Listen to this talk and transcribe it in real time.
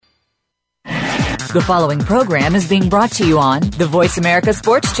The following program is being brought to you on the Voice America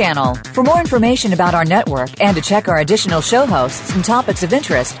Sports Channel. For more information about our network and to check our additional show hosts and topics of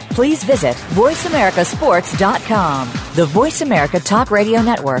interest, please visit voiceamericasports.com. The Voice America Talk Radio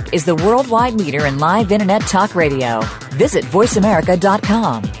Network is the worldwide leader in live Internet talk radio. Visit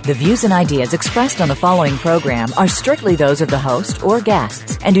voiceamerica.com. The views and ideas expressed on the following program are strictly those of the host or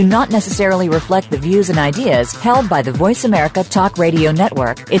guests and do not necessarily reflect the views and ideas held by the Voice America Talk Radio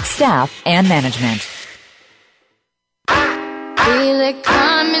Network, its staff, and management. Feel it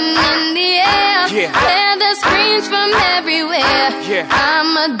coming in the air. Yeah. Hear the screams from everywhere. Yeah.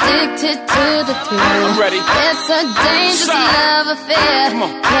 I'm addicted to the thrill. I'm ready. It's a dangerous love affair.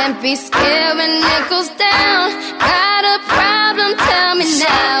 Can't be scared when it goes down. Got a problem? Tell me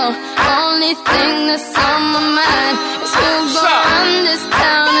now. Only thing that's on my mind is who's gonna run this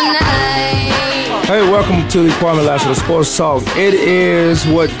town tonight. Hey, welcome to the Kwamie Lassiter Sports Talk. It is,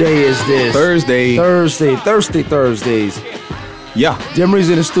 what day is this? Thursdays. Yeah. Demery's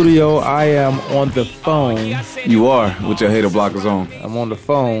in the studio. I am on the phone. You are, with your hater blockers on. I'm on the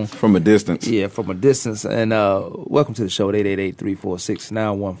phone. From a distance. Yeah, from a distance. And welcome to the show at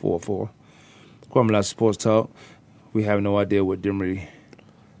 888-346-9144. Kwamie Lassiter Sports Talk. We have no idea what Demery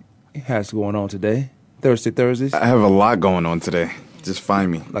has going on today. Thursdays. I have a lot going on today. Just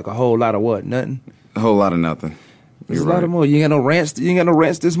find me. Like a whole lot of what? Nothing? A whole lot of nothing. There's a lot of more. You ain't got no rants? You ain't got no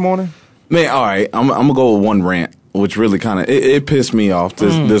rants this morning? Man, all right. I'm going to go with one rant, which really kind of, it pissed me off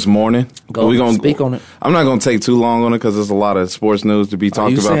this morning. Speak on it. I'm not going to take too long on it because there's a lot of sports news to be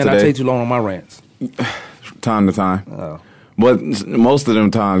talked about today. You saying I take too long on my rants? Time to time. Oh. But most of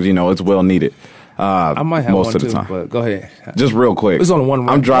them times, it's well needed. I might have most one of the too, time. But go ahead. Just real quick. It's only one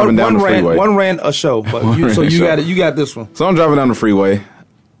rant. I'm driving down the freeway. One rant a show, but you got this one. So I'm driving down the freeway,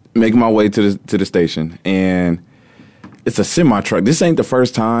 making my way to the station, and it's a semi-truck. This ain't the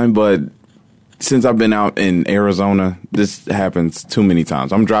first time, but since I've been out in Arizona, this happens too many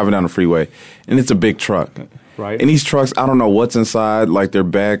times. I'm driving down the freeway, and it's a big truck. Right. And these trucks, I don't know what's inside, like their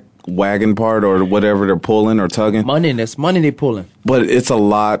back wagon part or whatever they're pulling or tugging. Money they pulling. But it's a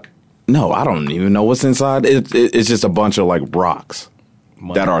lot. No, I don't even know what's inside. It's just a bunch of like rocks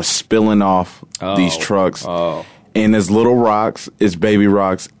that are spilling off these trucks. Oh. And it's little rocks, it's baby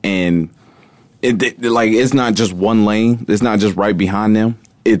rocks, and it's not just one lane. It's not just right behind them.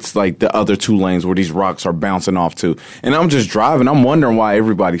 It's like the other two lanes where these rocks are bouncing off to. And I'm just driving. I'm wondering why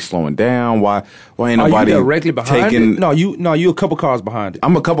everybody's slowing down. Why ain't nobody you directly behind taking? It? No, you a couple cars behind it.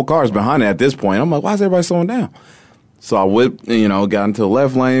 I'm a couple cars behind it at this point. I'm like, why is everybody slowing down? So I whipped, got into the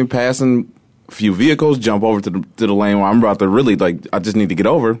left lane, passing a few vehicles, jump over to the lane where I'm about to really, I just need to get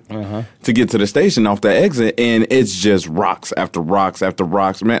over to get to the station off the exit, and it's just rocks after rocks after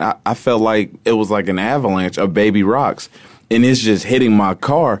rocks. Man, I felt like it was like an avalanche of baby rocks, and it's just hitting my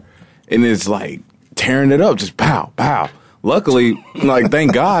car, and it's like tearing it up, just pow, pow. Luckily,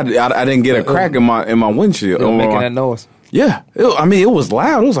 thank God I didn't get a crack in my windshield. It was making that noise. Yeah, it was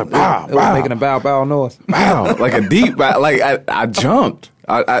loud. It was like pow, it was making a bow bow noise. Pow, like a deep bow. Like I jumped.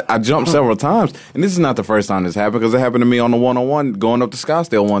 I jumped several times, and this is not the first time this happened because it happened to me on the 101 going up to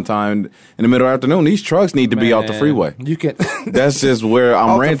Scottsdale one time in the middle of the afternoon. These trucks need to be off the freeway. You can. That's just where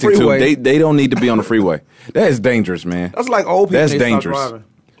I'm ranting to. They don't need to be on the freeway. That is dangerous, man. That's like old people. That's dangerous. Stop driving.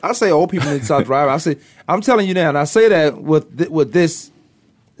 I say old people need to stop driving. I'm telling you now, and I say that with this,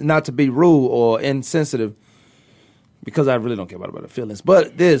 not to be rude or insensitive, because I really don't care about the feelings.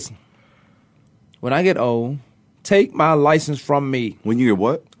 But when I get old, take my license from me. When you get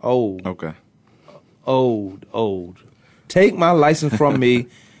what? Old. Okay. Old. Take my license from me.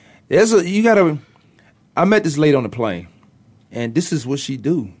 I met this lady on the plane, and this is what she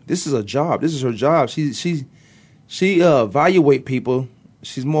do. This is a job. This is her job. She evaluate people.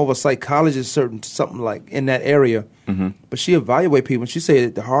 She's more of a psychologist, something like in that area. Mm-hmm. But she evaluate people. And she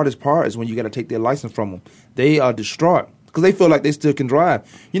said the hardest part is when you got to take their license from them. They are distraught because they feel like they still can drive.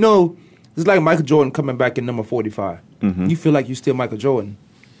 It's like Michael Jordan coming back in number 45. Mm-hmm. You feel like you still Michael Jordan.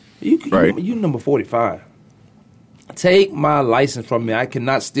 You number 45. Take my license from me. I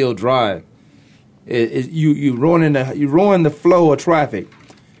cannot still drive. You ruin the flow of traffic.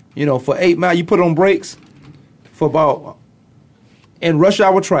 For 8 miles, you put on brakes for about in rush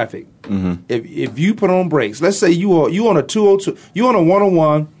hour traffic. Mm-hmm. If you put on brakes, let's say you on a 202, you on a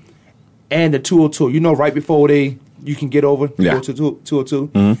 101 and the 202. Right before you can get over 202,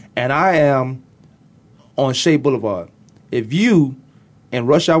 mm-hmm. And I am on Shea Boulevard. If you in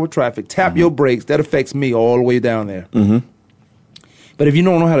rush hour traffic tap mm-hmm. your brakes, that affects me all the way down there. Mm-hmm. But if you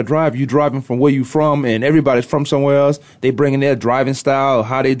don't know how to drive, you driving from where you from, and everybody's from somewhere else. They bring in their driving style,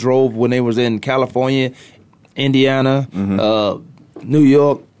 how they drove when they was in California, Indiana, mm-hmm. New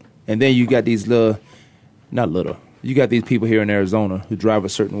York, And then you got these you got these people here in Arizona who drive a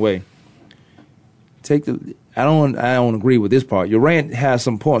certain way. I don't agree with this part. Your rant has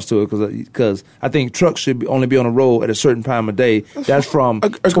some points to it because I think trucks should only be on the road at a certain time of day. That's from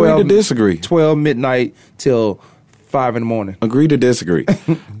agree to disagree. 12 midnight till 5 in the morning. Agree to disagree.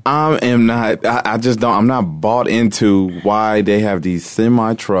 I'm not bought into why they have these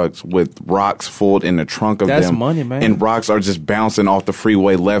semi trucks with rocks full in the trunk of them. That's money, man. And rocks are just bouncing off the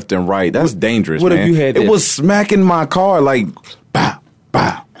freeway left and right. That's dangerous, what man. Have you had it was smacking my car like, bah,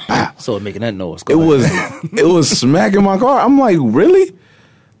 bah, bah. So it making that noise. It was smacking my car. I'm like, really?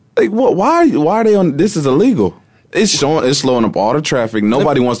 Like, what? Why are they on? This is illegal. It's slowing up all the traffic.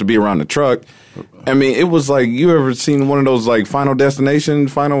 Nobody wants to be around the truck. I mean, it was like, you ever seen one of those like Final Destination,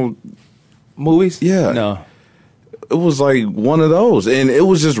 movies? Yeah. No. It was like one of those, and it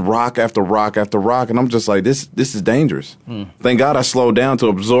was just rock after rock after rock, and I'm just like, this is dangerous. Thank God I slowed down to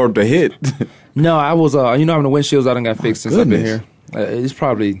absorb the hit. No, I was, having the windshields I done got fixed since I've been here. It's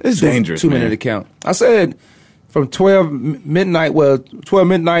probably dangerous, 2 minute account. I said from 12 midnight,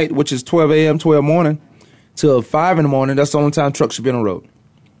 which is 12 a.m., 12 morning, till 5 in the morning. That's the only time trucks should be on the road.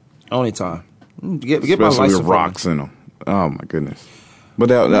 Only time. Get my license with rocks in them. Oh my goodness!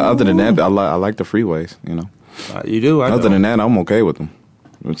 But other than that, I like the freeways. You know, you do. Other than that, I'm okay with them.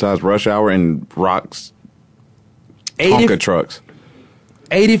 Besides rush hour and rocks, Tonka trucks.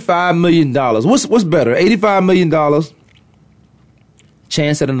 $85 million. What's better? $85 million.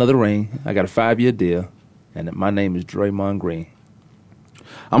 Chance at another ring. I got a 5-year deal, and my name is Draymond Green.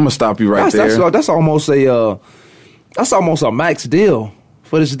 I'm gonna stop you there. That's almost a max deal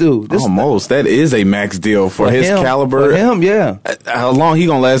for this dude. That is a max deal for his caliber. For him, yeah. How long he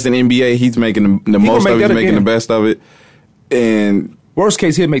gonna last in the NBA? He's making the most of it. He's making the best of it. And worst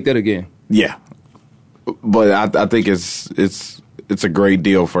case, he'll make that again. Yeah, but I think it's a great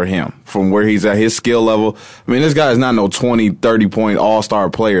deal for him from where he's at, his skill level. I mean, this guy is not no 20, 30-point all-star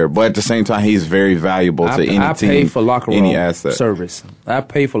player, but at the same time, he's very valuable to any team, I pay for locker room any asset. service. I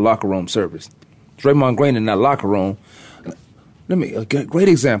pay for locker room service. Draymond Green in that locker room. A great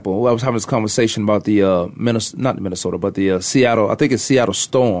example. I was having this conversation about the Seattle. I think it's Seattle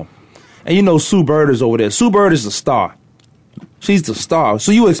Storm, and you know Sue Bird is over there. Sue Bird is the star. She's the star.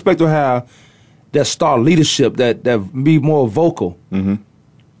 So you expect to have that star leadership that be more vocal. Mm-hmm.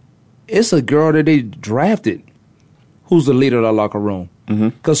 It's a girl that they drafted who's the leader of the locker room.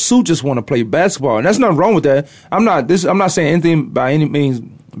 Because Sue just want to play basketball, and there's nothing wrong with that. I'm not saying anything by any means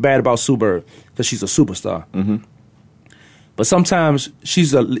bad about Sue Bird because she's a superstar. Mm-hmm. But sometimes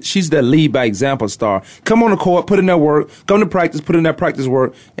she's that lead by example star. Come on the court, put in that work. Come to practice, put in that practice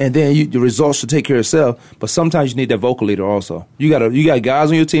work, and then the results should take care of itself. But sometimes you need that vocal leader also. You got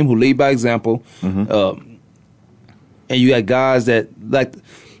guys on your team who lead by example, and you got guys that like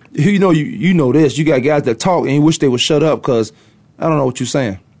you know this. You got guys that talk and you wish they would shut up because I don't know what you're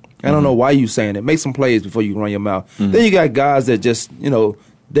saying. I don't know why you saying it. Make some plays before you run your mouth. Then you got guys that just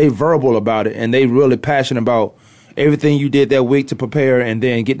they verbal about it and they really passionate about everything you did that week to prepare and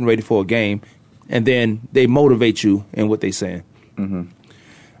then getting ready for a game, and then they motivate you in what they saying.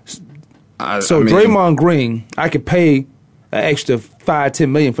 Draymond Green, I could pay an extra $5-10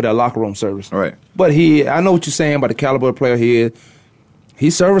 million for that locker room service. Right. But I know what you're saying about the caliber of player he is.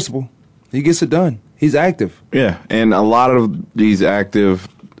 He's serviceable. He gets it done. He's active. Yeah, and a lot of these active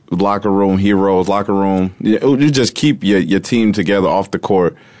locker room heroes, you just keep your team together off the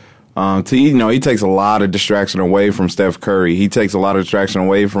court. He takes a lot of distraction away from Steph Curry. He takes a lot of distraction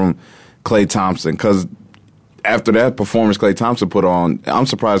away from Klay Thompson because after that performance Klay Thompson put on, I'm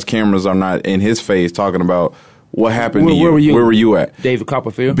surprised cameras are not in his face talking about what happened to you. Where were you at? David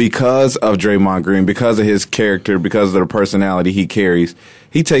Copperfield? Because of Draymond Green, because of his character, because of the personality he carries,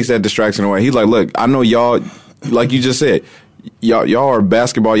 he takes that distraction away. He's like, look, I know y'all, like you just said, y'all are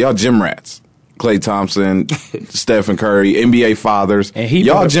basketball, y'all gym rats. Klay Thompson, Stephen Curry, NBA fathers. And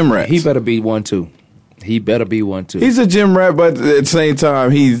y'all gym rats. He better be one too. He's a gym rat, but at the same time,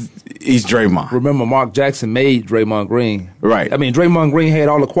 he's Draymond. Remember, Mark Jackson made Draymond Green. Right. I mean, Draymond Green had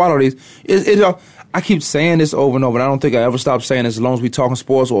all the qualities. I keep saying this over and over, and I don't think I ever stop saying this as long as we talking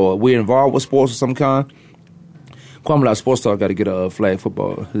sports or we're involved with sports of some kind. Kwamie Sports Talk got to get a flag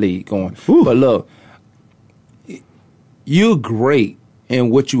football league going. Ooh. But look, you're great in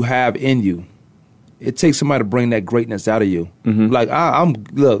what you have in you. It takes somebody to bring that greatness out of you. Like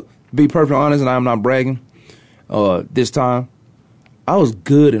look, be perfectly honest, and I'm not bragging. This time, I was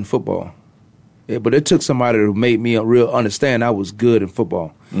good in football, but it took somebody to make me understand I was good in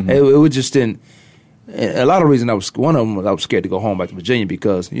football. It just didn't. A lot of reasons one of them was I was scared to go home back to Virginia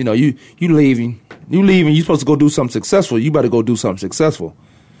because you leaving, you're supposed to go do something successful. You better go do something successful.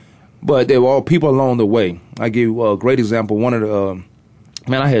 But they were all people along the way. I give you a great example. One of the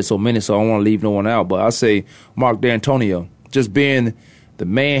man, I had so many, so I don't want to leave no one out. But I say Mark D'Antonio, just being the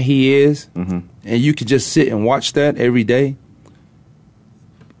man he is, and you can just sit and watch that every day.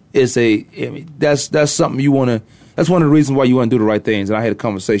 That's something you want to. That's one of the reasons why you want to do the right things. And I had a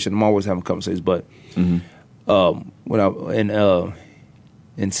conversation. I'm always having conversations, but when I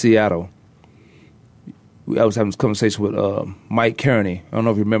in Seattle, I was having this conversation with Mike Kearney. I don't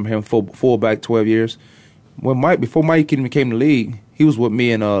know if you remember him, fullback, 12 years. Before Mike even came to the league, he was with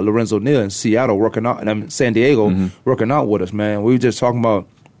me and Lorenzo Neal in Seattle working out, and I'm in San Diego working out with us, man. We were just talking about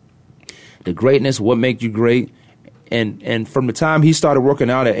the greatness, what makes you great. And from the time he started working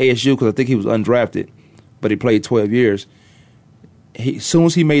out at ASU, because I think he was undrafted, but he played 12 years, as soon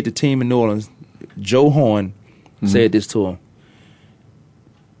as he made the team in New Orleans, Joe Horn said this to him.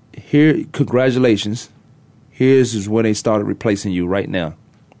 Here, congratulations. Here's when they started replacing you right now.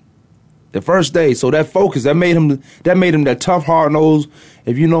 The first day, so that focus, that made him that tough, hard nose.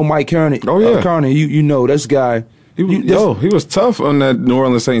 If you know Mike Kearney, Kearney, you know this guy. He was tough on that New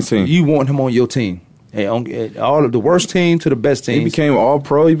Orleans Saints team. You want him on your team. All of the worst team to the best team. He became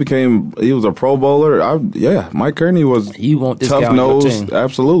All-Pro. He was a Pro Bowler. Mike Kearney was you want this tough guy on nose. your team.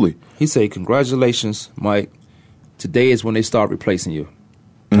 Absolutely. He said, "Congratulations, Mike. Today is when they start replacing you."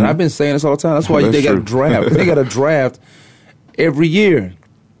 And I've been saying this all the time. That's why they got to draft. They got to draft every year.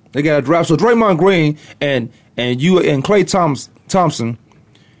 They got to draft. So Draymond Green and Klay Thompson,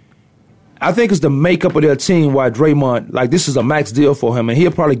 I think it's the makeup of their team why Draymond, this is a max deal for him, and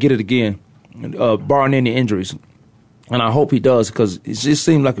he'll probably get it again, barring any injuries. And I hope he does, because it just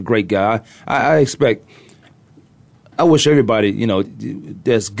seemed like a great guy. I wish everybody,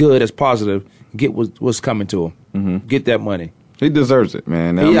 that's good, that's positive, get what's coming to him. Get that money. He deserves it,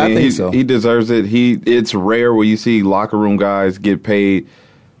 man. I think so. He deserves it. It's rare where you see locker room guys get paid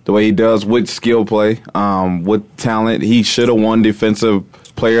the way he does with skill play, with talent. He should have won Defensive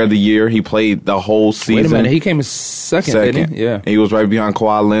Player of the Year. He played the whole season. Wait a minute, he came in second, didn't he? Yeah. He was right behind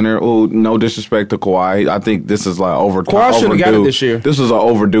Kawhi Leonard. Oh, no disrespect to Kawhi. I think this is overdue. Kawhi should have got it this year. This was an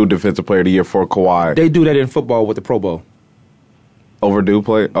overdue Defensive Player of the Year for Kawhi. They do that in football with the Pro Bowl. Overdue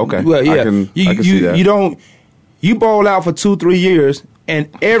play? Okay. Well, yeah. I can see that. You ball out for 2-3 years, and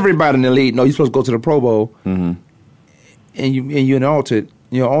everybody in the league know you're supposed to go to the Pro Bowl, and you're an alternate,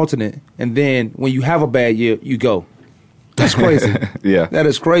 and then when you have a bad year, you go. That's crazy. Yeah, that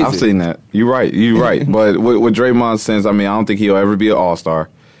is crazy. I've seen that. You're right. But with Draymond's sense, I don't think he'll ever be an All-Star.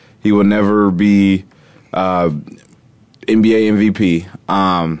 He will never be NBA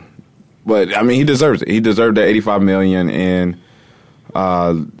MVP. But he deserves it. He deserved that $85 million, and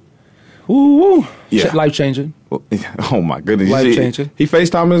yeah, life changing. Oh my goodness! Life changing. He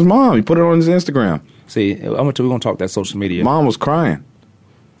FaceTimed his mom. He put it on his Instagram. See, we're gonna talk that social media. Mom was crying.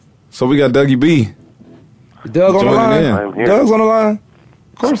 So we got Dougie B. Doug on the line. I'm here. Doug's on the line.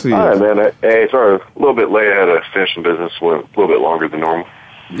 Of course he is. All right, man. Hey, sorry, a little bit late. I had to finish some business. Went a little bit longer than normal.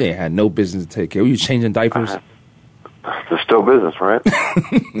 Yeah, had no business to take care. Were you changing diapers? It's still business, right?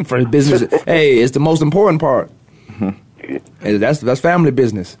 For business, hey, it's the most important part. Hey, that's family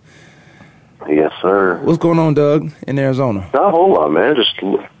business. Yes, sir. What's going on, Doug, in Arizona? Not a whole lot, man. Just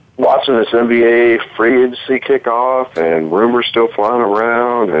watching this NBA free agency kick off, and rumors still flying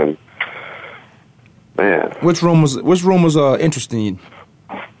around, and man. Which rumors interesting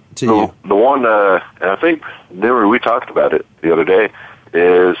to you? The one, and I think we talked about it the other day,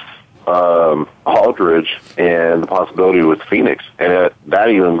 is Aldridge and the possibility with Phoenix, and that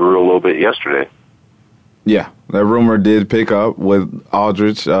even grew a little bit yesterday. Yeah, that rumor did pick up with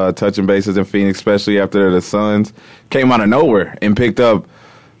Aldridge touching bases in Phoenix, especially after the Suns came out of nowhere and picked up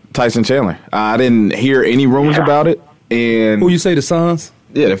Tyson Chandler. I didn't hear any rumors about it. And who you say, the Suns?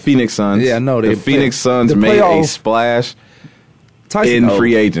 Yeah, the Phoenix Suns. Yeah, I know. The Phoenix Suns made a splash in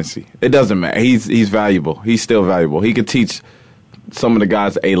free agency. It doesn't matter. He's valuable. He's still valuable. He could teach some of the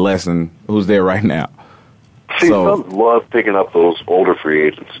guys a lesson who's there right now. See, some love picking up those older free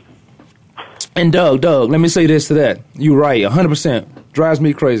agents. And Doug, let me say this to that. You're right, 100%. Drives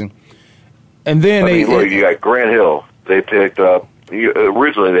me crazy. And then you got Grant Hill. They picked up.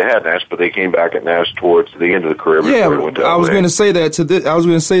 Originally they had Nash, but they came back at Nash towards the end of the career. Yeah, I was going to say that to this. I was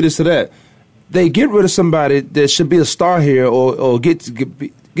going to say this to that. They get rid of somebody that should be a star here, or get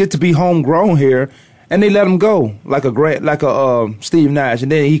to be homegrown here, and they let him go like a Steve Nash,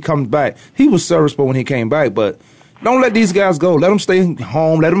 and then he comes back. He was serviceable when he came back, but. Don't let these guys go. Let them stay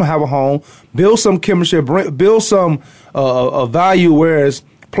home. Let them have a home. Build some chemistry. Build some value, whereas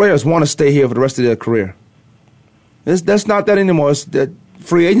players want to stay here for the rest of their career. That's not that anymore. It's that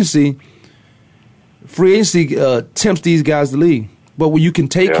free agency tempts these guys to leave. But when you can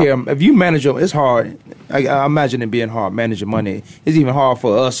take care of them, if you manage them, it's hard. I imagine it being hard, managing money. It's even hard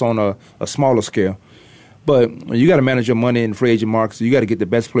for us on a smaller scale. But you got to manage your money in free agent markets. You got to get the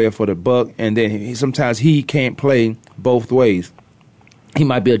best player for the buck, and then sometimes he can't play both ways. He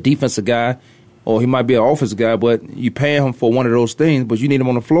might be a defensive guy, or he might be an offensive guy, but you pay him for one of those things, but you need him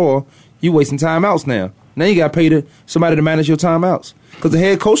on the floor. You wasting timeouts now. Now you got to pay somebody to manage your timeouts. Because the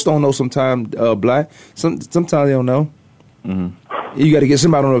head coach don't know sometimes, Black. Sometimes they don't know. Mm-hmm. You got to get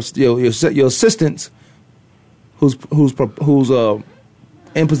somebody on your assistants who's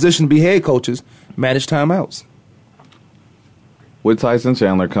in position to be head coaches, manage timeouts. With Tyson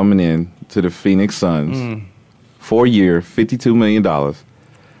Chandler coming in to the Phoenix Suns, 4-year, $52 million.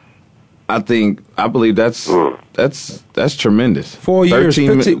 I believe that's tremendous. 4 years,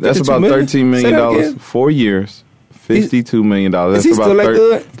 that's about $13 million. 4 years, $52 million. That's about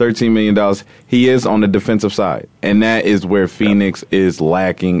 $13 million. He is on the defensive side, and that is where Phoenix is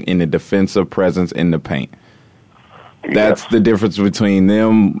lacking in the defensive presence in the paint. That's the difference between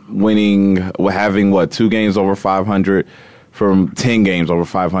them having 2 games over 500 from 10 games over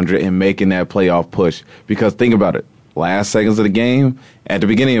 500 and making that playoff push. Because think about it, last seconds of the game, at the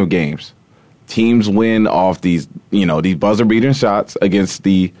beginning of games, teams win off these buzzer beating shots against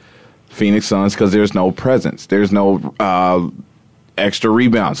the Phoenix Suns because there's no presence. There's no extra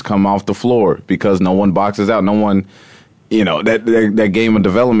rebounds come off the floor because no one boxes out. No one, that game of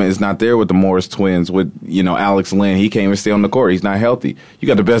development is not there with the Morris twins, with, Alex Len. He can't even stay on the court. He's not healthy. You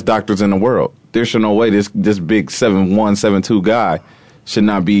got the best doctors in the world. There's no way this big 7'1", 7'2" guy should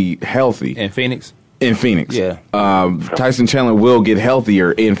not be healthy. In Phoenix? In Phoenix. Yeah. Tyson Chandler will get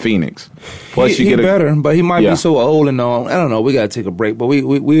healthier in Phoenix. Plus, he better, but he might be so old and all. I don't know. We got to take a break. But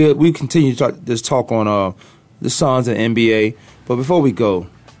we continue this talk on the Suns and NBA. But before we go,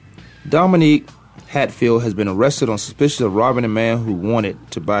 Dominique Hatfield has been arrested on suspicion of robbing a man who wanted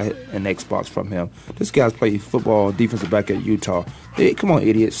to buy an Xbox from him. This guy's played football defensive back at Utah. Hey, come on,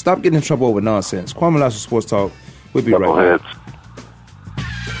 idiot. Stop getting in trouble over nonsense. Kwamie Lassiter, Sports Talk. We'll be right back.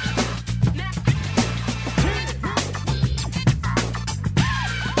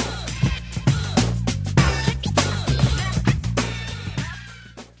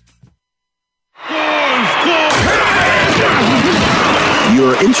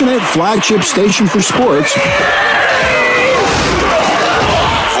 Your internet flagship station for sports.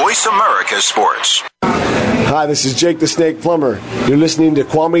 Voice America Sports. Hi, this is Jake the Snake Plumber. You're listening to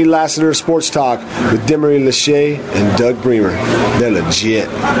Kwamie Lassiter Sports Talk with Demery Lachey and Doug Bremer. They're legit.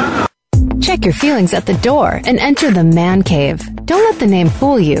 Check your feelings at the door and enter the Man Cave. Don't let the name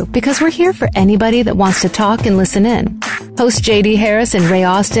fool you, because we're here for anybody that wants to talk and listen in. Hosts J.D. Harris and Ray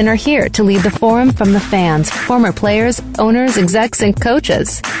Austin are here to lead the forum from the fans, former players, owners, execs, and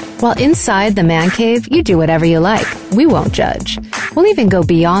coaches. While inside the Man Cave, you do whatever you like. We won't judge. We'll even go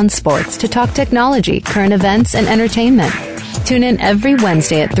beyond sports to talk technology, current events, and entertainment. Tune in every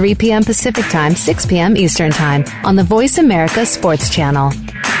Wednesday at 3 p.m. Pacific Time, 6 p.m. Eastern Time on the Voice America Sports Channel.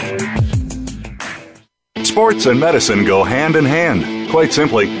 Sports and medicine go hand in hand. Quite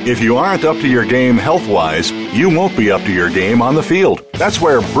simply, if you aren't up to your game health-wise, you won't be up to your game on the field. That's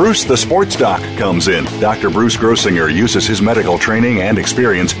where Bruce the Sports Doc comes in. Dr. Bruce Grossinger uses his medical training and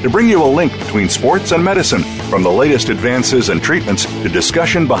experience to bring you a link between sports and medicine, from the latest advances and treatments to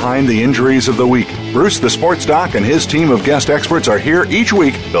discussion behind the injuries of the week. Bruce the Sports Doc and his team of guest experts are here each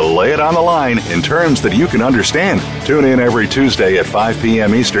week to lay it on the line in terms that you can understand. Tune in every Tuesday at 5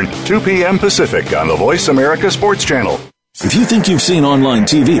 p.m. Eastern, 2 p.m. Pacific on the Voice America Sports Channel. If you think you've seen online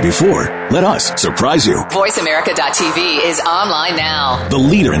TV before, let us surprise you. VoiceAmerica.tv is online now. The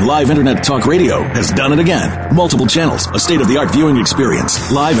leader in live internet talk radio has done it again. Multiple channels, a state-of-the-art viewing experience,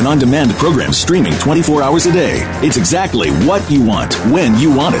 live and on-demand programs streaming 24 hours a day. It's exactly what you want, when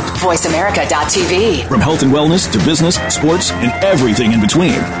you want it. VoiceAmerica.tv. From health and wellness to business, sports, and everything in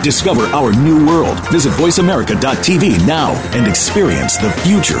between. Discover our new world. Visit VoiceAmerica.tv now and experience the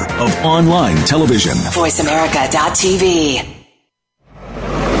future of online television. VoiceAmerica.tv.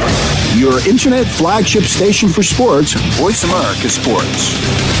 Your internet flagship station for sports, Voice America Sports.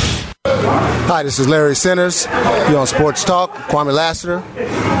 Hi, this is Larry Centers. You're on Sports Talk, Kwamie Lassiter,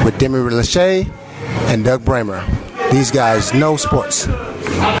 with Demery Lachey and Doug Bremer. These guys know sports.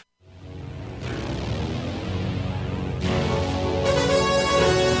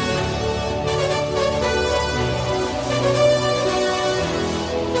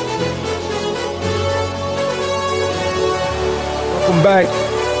 Welcome back.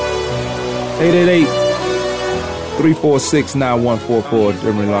 888-346-9144.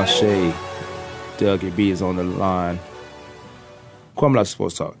 Demery Lachey. Doug B is on the line. Kwamie Lassiter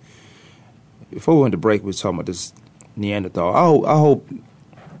Sports Talk. Before we went to break, we were talking about this Neanderthal.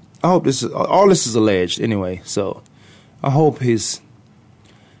 I hope this is all. This is alleged anyway. So I hope his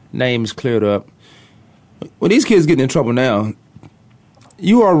name is cleared up. When these kids get in trouble now,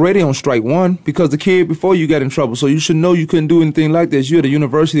 you are already on strike one because the kid before you got in trouble. So you should know you couldn't do anything like this. You're at a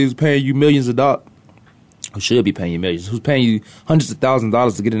university who's paying you millions of dollars. Who should be paying you millions? Who's paying you hundreds of thousands of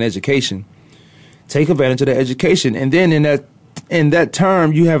dollars to get an education? Take advantage of that education, and then in that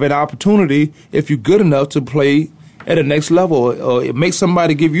term, you have an opportunity if you're good enough to play at the next level, or it makes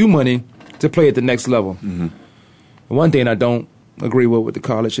somebody give you money to play at the next level. Mm-hmm. One thing I don't agree with the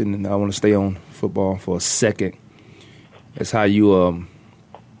college, and I want to stay on football for a second, is how you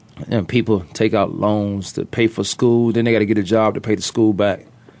and people take out loans to pay for school, then they got to get a job to pay the school back.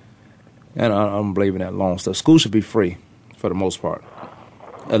 And I don't believe in that loan stuff. School should be free for the most part,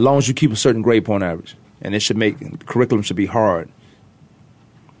 as long as you keep a certain grade point average. And it should the curriculum should be hard.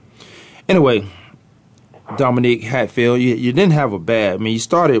 Anyway, Dominique Hatfield, you didn't have a bad. I mean, you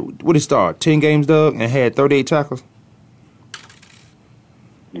started, what did you start? 10 games, Doug, and had 38 tackles?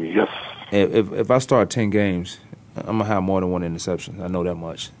 Yes. If I start 10 games, I'm going to have more than one interception. I know that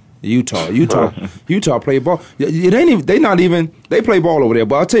much. Utah play ball. They play ball over there.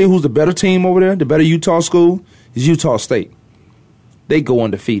 But I'll tell you who's the better team over there, the better Utah school, is Utah State. They go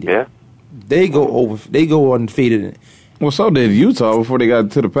undefeated. Yeah. They go undefeated. Well, so did Utah before they got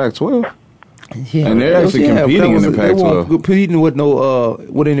to the Pac-12. Yeah, and they're actually competing in the Pac-12. They weren't competing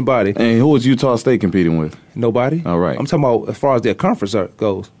with anybody. And who was Utah State competing with? Nobody. All right. I'm talking about as far as their conference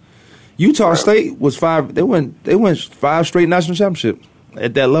goes. Utah State was 5. They went 5 straight national championships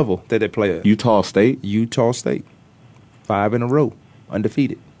at that level that they play at. Utah State. 5 in a row,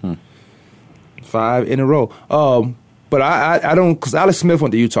 undefeated. 5 in a row. But I don't, because Alex Smith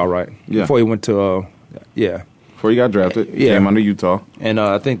went to Utah, right? Yeah. Before he went to, Before he got drafted, he came under Utah. And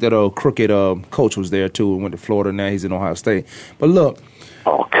I think that crooked coach was there, too, and went to Florida. Now he's in Ohio State. But look.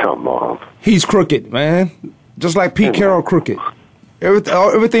 Oh, come on. He's crooked, man. Just like Pete Carroll crooked.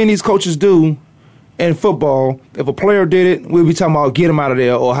 Everything these coaches do in football, if a player did it, we'll be talking about get him out of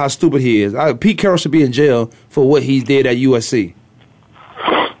there or how stupid he is. Pete Carroll should be in jail for what he did at USC.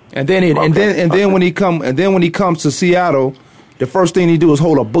 And then when he comes to Seattle, the first thing he do is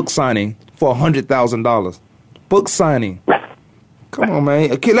hold a book signing for $100,000. Book signing. Come on, man.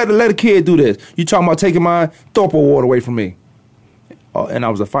 Let a kid do this. You talking about taking my Thorpe Award away from me? And I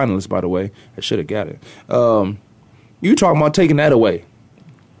was a finalist, by the way. I should have got it. You talking about taking that away?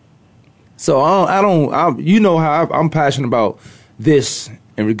 So you know how I'm passionate about this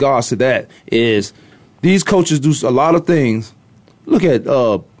in regards to that. Is these coaches do a lot of things. Look at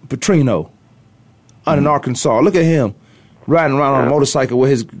Petrino out in Arkansas. Look at him riding around on a motorcycle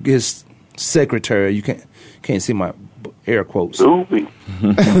with his secretary. You can't see my air quotes.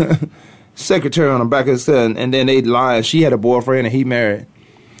 Secretary on the back of his head, and then they lied. She had a boyfriend and he married.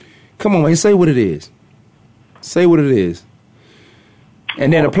 Come on, man, say what it is. Say what it is.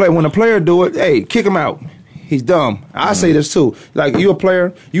 And then when a player do it, hey, kick him out. He's dumb. I say this too. Like, you're a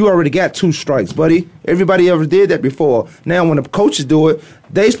player, you already got 2 strikes, buddy. Everybody ever did that before. Now, when the coaches do it,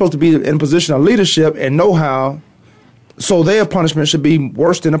 they supposed to be in a position of leadership and know how, so their punishment should be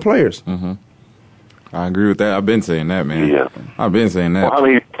worse than the players. Mm-hmm. I agree with that. I've been saying that, man. Yeah. I've been saying that.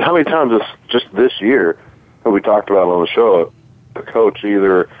 Well, how many times just this year have we talked about on the show a coach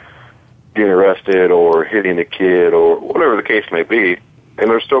either getting arrested or hitting a kid or whatever the case may be, and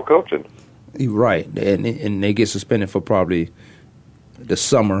they're still coaching? Right, and they get suspended for probably the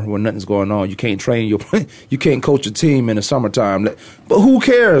summer when nothing's going on. You can't train you can't coach a team in the summertime. But who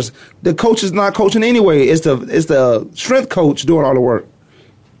cares? The coach is not coaching anyway. It's the strength coach doing all the work.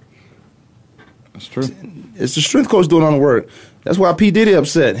 That's true. It's the strength coach doing all the work. That's why P. Diddy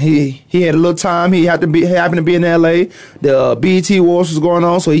upset. He had a little time. He happened to be in L.A. The BET Awards was going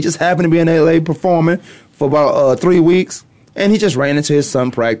on, so he just happened to be in L.A. performing for about 3 weeks. And he just ran into his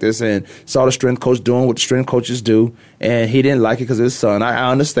son practice and saw the strength coach doing what the strength coaches do, and he didn't like it because of his son. I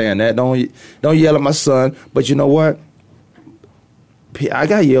understand that. Don't yell at my son. But you know what? I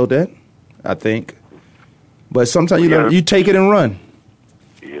got yelled at, I think. But sometimes you take it and run.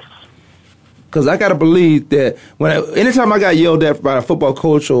 Yes. Because I got to believe that anytime I got yelled at by a football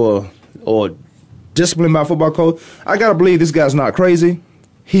coach or disciplined by a football coach, I got to believe this guy's not crazy.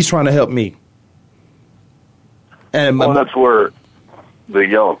 He's trying to help me. And that's where the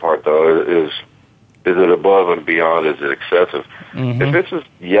yelling part, though, is it above and beyond? Is it excessive? Mm-hmm. If this is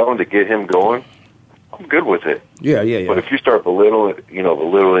yelling to get him going, I'm good with it. Yeah. But if you start belittling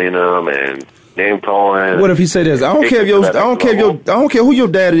him and name calling, what if he say this? I don't care who your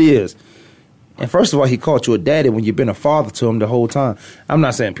daddy is. And first of all, he called you a daddy when you've been a father to him the whole time. I'm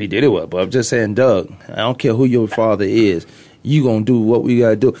not saying P. Diddy was, but I'm just saying, Doug, I don't care who your father is. You going to do what we got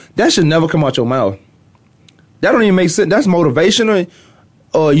to do. That should never come out your mouth. That don't even make sense. That's motivational.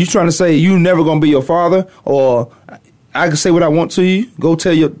 Or you trying to say you never going to be your father? Or I can say what I want to you. Go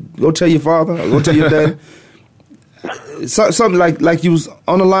tell your father. Or go tell your daddy. Something like you was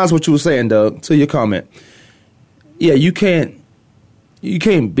on the lines of what you were saying, Doug, to your comment. Yeah, you can't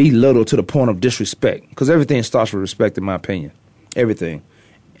belittle to the point of disrespect, because everything starts with respect, in my opinion. Everything.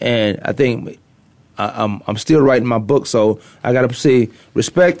 And I think I'm still writing my book, so I got to see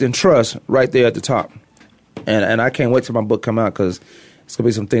respect and trust right there at the top. And I can't wait till my book come out, because it's going to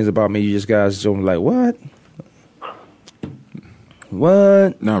be some things about me you just guys don't like, what?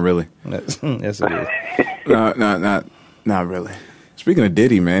 What? Not really. Yes, it is. Not really. Speaking of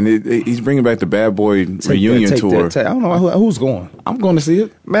Diddy, man, he's bringing back the Bad Boy reunion tour. I don't know who's going. I'm going to see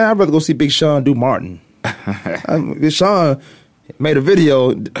it. Man, I'd rather go see Big Sean do Martin. Sean made a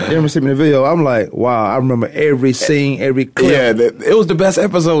video. Jeremy sent me the video. I'm like, wow, I remember every scene, every clip. Yeah, it was the best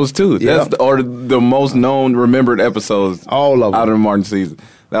episodes, too. Yeah. That's the most known, remembered episodes. All of them. Out of the Martin season.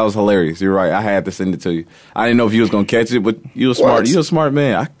 That was hilarious. You're right. I had to send it to you. I didn't know if you was going to catch it, but you were smart. You a smart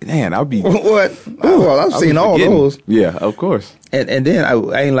man. I'll be... What? Well, I've seen all those. Yeah, of course. And then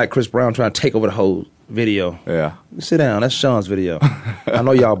I ain't like Chris Brown trying to take over the whole video. Yeah. Sit down. That's Sean's video. I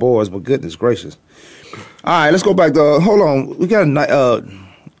know y'all boys, but goodness gracious. All right, let's go back to... hold on. We got a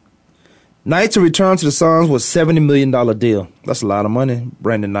Knight to return to the Suns was $70 million deal. That's a lot of money,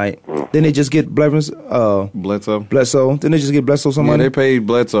 Brandon Knight. Then they just get Bledsoe. Then they just get Bledsoe some money. They paid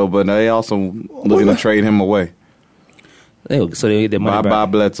Bledsoe, but they also looking to trade him away. So they get their money back. Bye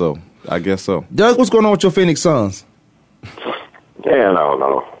Bledsoe. I guess so. Doug, what's going on with your Phoenix Suns? Yeah, I don't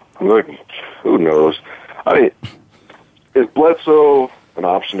know. Look, who knows? I mean, is Bledsoe an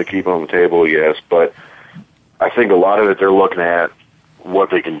option to keep on the table? Yes, but I think a lot of it they're looking at what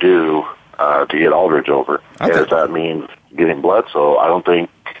they can do to get Aldridge over. And if that means getting Bledsoe, I don't think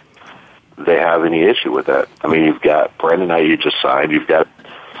they have any issue with that. I mean, you've got Brandon Knight you just signed. You've got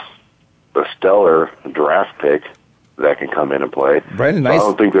a stellar draft pick that can come in and play. Brandon Knight. So I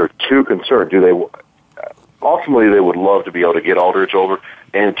don't think they're too concerned. Ultimately, they would love to be able to get Aldridge over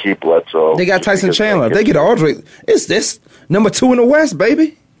and keep Bledsoe. They got Tyson Chandler. If they get Aldridge, it's this number 2 in the West,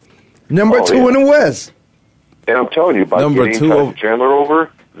 baby. Number 2 in the West. And I'm telling you, by getting Tyson Chandler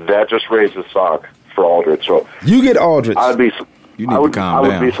over, that just raised the stock for Aldridge. So you get Aldridge. I would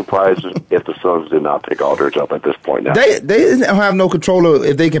be surprised if the Suns did not pick Aldridge up at this point now. They don't have no control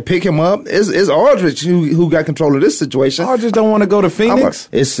if they can pick him up. It's Aldridge who got control of this situation. Aldridge don't want to go to Phoenix.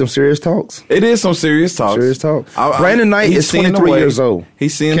 It's some serious talks. It is some serious talks. Brandon Knight is 23 years old.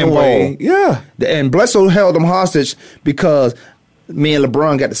 He's seeing the way. Yeah. And Bledsoe held him hostage because me and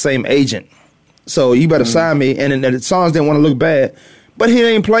LeBron got the same agent. So you better sign me. And the Suns didn't want to look bad. But he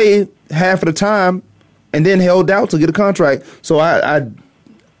didn't play half of the time and then held out to get a contract. So I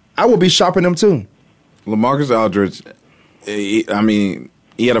would be shopping him too. LaMarcus Aldridge, he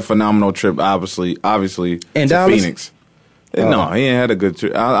had a phenomenal trip, obviously and to Dallas? Phoenix. No, he ain't had a good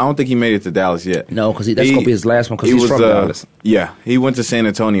trip. I don't think he made it to Dallas yet. No, because that's going to be his last one because he's from Dallas. Yeah, he went to San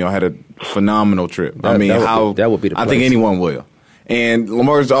Antonio, had a phenomenal trip. That would be the place. I think anyone will. And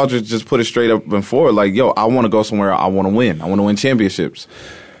LaMarcus Aldridge just put it straight up and forward, like, yo, I want to go somewhere. I want to win. I want to win championships.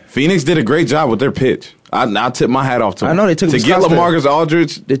 Phoenix did a great job with their pitch. I tip my hat off to them. I know they took him to get LaMarcus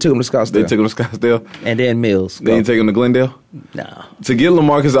Aldridge. They took him to Scottsdale. And then Mills. They didn't take him to Glendale? No. To get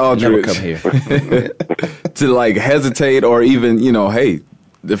LaMarcus Aldridge. Never come here. To, like, hesitate or even, hey,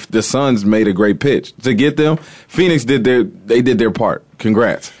 the Suns made a great pitch. To get them, Phoenix did their part.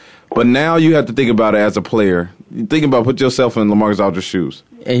 Congrats. But now you have to think about it as a player. You think about put yourself in LaMarcus Aldridge's shoes.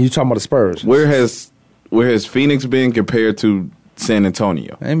 And you talking about the Spurs. Where has Phoenix been compared to San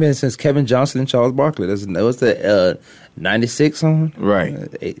Antonio? Ain't been since Kevin Johnson and Charles Barkley. That was the 96 on? Right.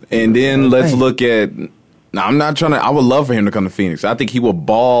 And then let's look at... Now, I'm not trying to... I would love for him to come to Phoenix. I think he will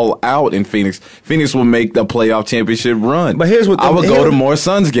ball out in Phoenix. Phoenix will make the playoff championship run. But here's what... I would go to more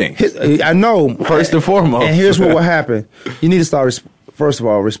Suns games. I know. First and foremost. And here's what will happen. You need to start... First of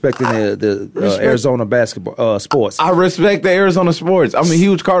all, respecting the Arizona basketball sports. I respect the Arizona sports. I'm a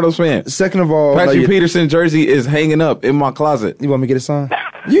huge Cardinals fan. Second of all, Patrick Peterson jersey is hanging up in my closet. You want me to get a sign?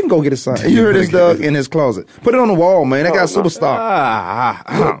 You can go get a sign. You heard this, Doug, in his closet. Put it on the wall, man. That guy's superstar.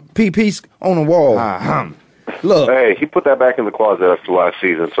 PP's on the wall. Look. Hey, he put that back in the closet after last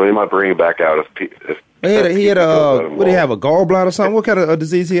season, so he might bring it back out if he had what did he have, a gallbladder or something? What kind of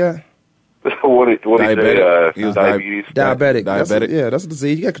disease he had? What did he say? He was diabetes. Diabetic. That's a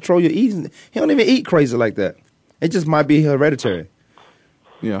disease. You got to control your eating. He don't even eat crazy like that. It just might be hereditary.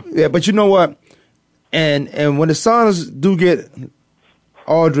 Yeah, but you know what? And when the Suns do get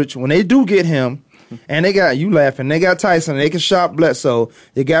Aldridge, when they do get him, and they got, you laughing, they got Tyson, they can shop Bledsoe,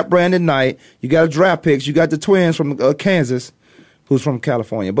 they got Brandon Knight, you got draft picks, you got the twins from Kansas, who's from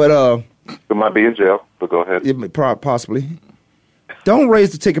California. But it might be in jail, but go ahead. Possibly. Don't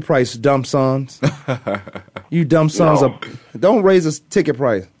raise the ticket price, dumb sons. You dumb sons. Don't raise the ticket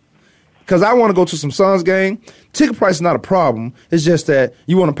price. Because I want to go to some Suns game. Ticket price is not a problem. It's just that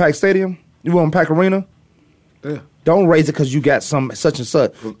you want to pack stadium, you want to pack arena. Yeah. Don't raise it because you got some such and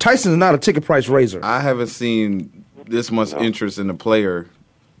such. Tyson is not a ticket price raiser. I haven't seen this much interest in the player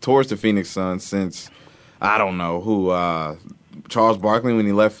towards the Phoenix Suns since, I don't know who, Charles Barkley when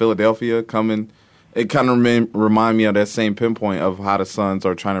he left Philadelphia coming. It kind of remind me of that same pinpoint of how the Suns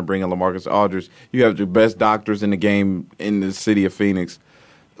are trying to bring in LaMarcus Aldridge. You have the best doctors in the game in the city of Phoenix.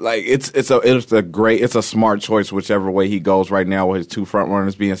 Like it's a smart choice whichever way he goes right now with his two front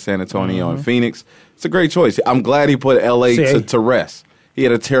runners being San Antonio and Phoenix. It's a great choice. I'm glad he put LA to rest. He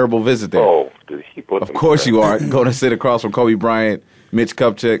had a terrible visit there. Oh, did he put Of course you are. Going to sit across from Kobe Bryant, Mitch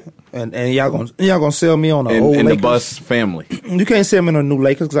Kupchak, and y'all gonna sell me on the old and Lakers? the Bus family. You can't sell me on the new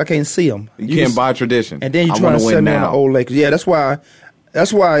Lakers because I can't see them. You can't buy tradition. And then you trying to sell me on the old Lakers. Yeah, that's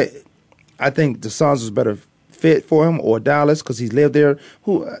why I think the Suns is better fit for him, or Dallas because he's lived there.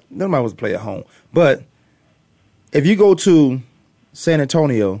 Nobody wants to play at home. But if you go to San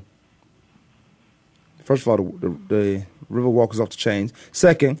Antonio, first of all, the Riverwalk is off the chains.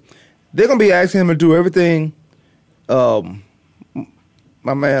 Second, they're gonna be asking him to do everything.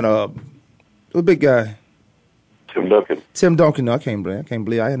 My man, the big guy, Tim Duncan. Tim Duncan. No, I can't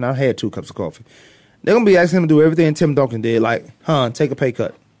believe I had 2 cups of coffee. They're gonna be asking him to do everything Tim Duncan did, like, take a pay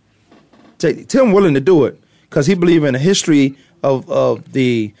cut. Tim willing to do it because he believed in the history of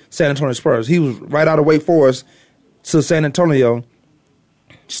the San Antonio Spurs. He was right out of Wake Forest to San Antonio,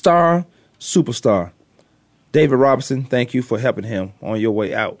 superstar. David Robinson, thank you for helping him on your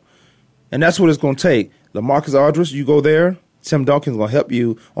way out. And that's what it's going to take. LaMarcus Aldridge, you go there. Tim Duncan's going to help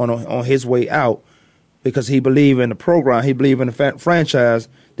you on his way out because he believe in the program. He believe in the franchise,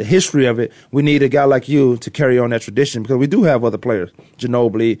 the history of it. We need a guy like you to carry on that tradition because we do have other players.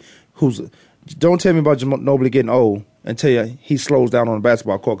 Ginobili, don't tell me about Ginobili getting old until he slows down on the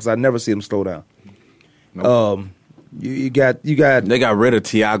basketball court because I never see him slow down. Nope. You got. They got rid of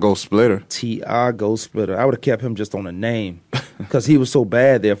Tiago Splitter. I would have kept him just on a name because he was so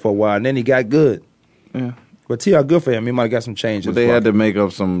bad there for a while, and then he got good. Yeah. But T.R. good for him. He might have got some changes. But they had to make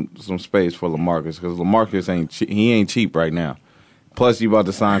up some space for LaMarcus because LaMarcus ain't cheap right now. Plus, you about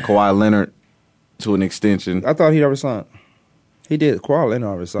to sign Kawhi Leonard to an extension. I thought he already signed. He did. Kawhi Leonard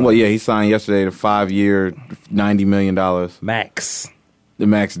already signed. Well, yeah, he signed yesterday the 5-year, $90 million. Max. The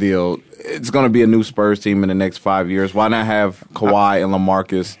max deal. It's going to be a new Spurs team in the next 5 years. Why not have Kawhi and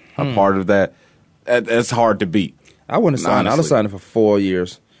LaMarcus a part of that? That's hard to beat. I wouldn't sign it. I'd have signed it for 4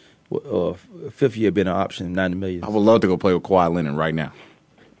 years. Fifth year being an option, $90 million. I would love to go play with Kawhi Leonard right now.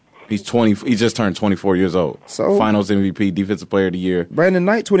 He's 20. He just turned 24 years old. So Finals MVP, Defensive Player of the Year. Brandon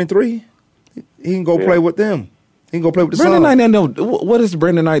Knight, 23. He can go play with them. He can go play with the Brandon Suns. Knight. No, what has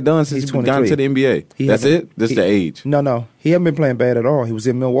Brandon Knight done since he's gotten to the NBA? That's it. That's the age. No. He hasn't been playing bad at all. He was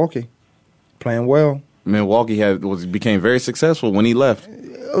in Milwaukee, playing well. Milwaukee became very successful when he left.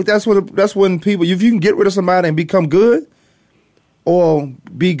 That's when people. If you can get rid of somebody and become good, or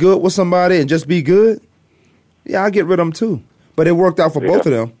be good with somebody and just be good, yeah, I get rid of them too. But it worked out for both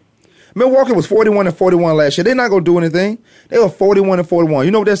of them. Milwaukee was 41-41 last year. They're not going to do anything. They were 41-41.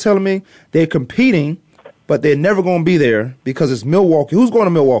 You know what that's telling me? They're competing, but they're never going to be there because it's Milwaukee. Who's going to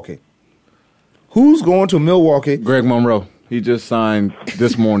Milwaukee? Who's going to Milwaukee? Greg Monroe. He just signed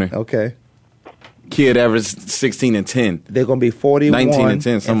this morning. Okay. Kid averaged 16 and 10. They're going to be 41 19 and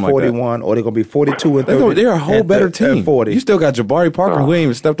 10, something and 41, like that. or they're going to be 42 and 30. They're a whole better team. 40. You still got Jabari Parker who ain't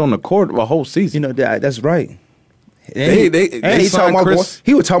even stepped on the court a whole season. You know, that's right. They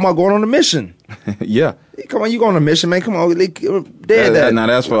he was talking about going on a mission. Yeah. Come on, you going on a mission, man. Come on. Now,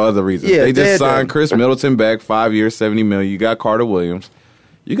 that's for other reasons. Yeah, they just signed Chris Middleton back, 5 years, $70 million. You got Carter Williams.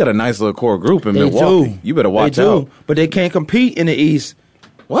 You got a nice little core group in Milwaukee. You better watch out. But they can't compete in the East.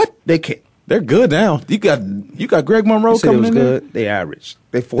 What? They can't. They're good now. You got Greg Monroe coming in there. Good. They average.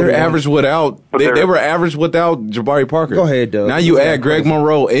 They're average without. They were average without Jabari Parker. Go ahead, Doug. Now you add Greg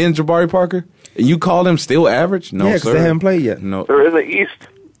Monroe and Jabari Parker, and you call them still average? No, because they haven't played yet. No, they're in the East.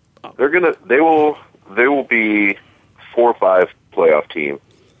 They will be 4 or 5 playoff team.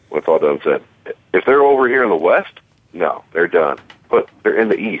 With all done said, if they're over here in the West, no, they're done. But they're in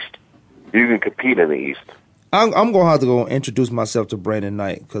the East. You can compete in the East. I'm going to have to go introduce myself to Brandon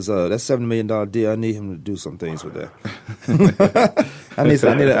Knight because that $70 million deal, I need him to do some things with that. I need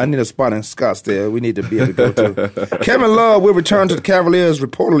a spot in Scottsdale. We need to be able to go to. Kevin Love will return to the Cavaliers.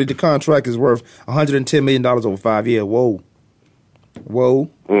 Reportedly, the contract is worth $110 million over 5 years. Whoa,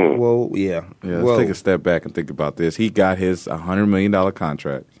 yeah. Let's take a step back and think about this. He got his $100 million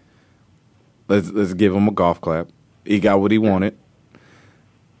contract. Let's give him a golf clap. He got what he wanted.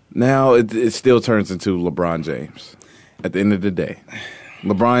 Now it still turns into LeBron James. At the end of the day,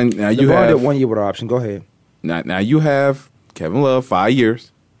 LeBron. Now you have did 1 year with an option. Go ahead. Now you have Kevin Love 5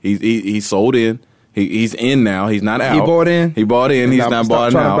 years. He's sold in. He's in now. He's not out. He bought in. He's not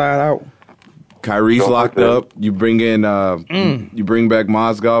bought out. Buy it out. Kyrie's locked up. You bring in. You bring back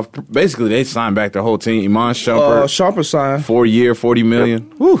Mozgov. Basically, they signed back the whole team. Iman Shumpert. Shumpert signed 4 year, $40 million.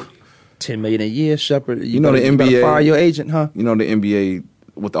 Yep. Woo. $10 million a year, Shumpert. You know the NBA. Fire your agent, huh? You know the NBA.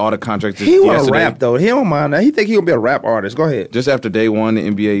 With all the contracts, he want to rap though. He don't mind that. He think he gonna be a rap artist. Go ahead. Just after day one, the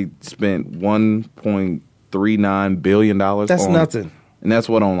NBA spent $1.39 billion. That's nothing, and that's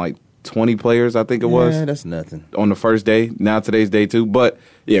what on like 20 players, I think it was. Yeah, that's nothing on the first day. Now today's day 2, but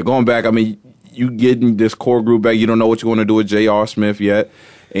yeah, going back. I mean, you getting this core group back. You don't know what you're going to do with J.R. Smith yet,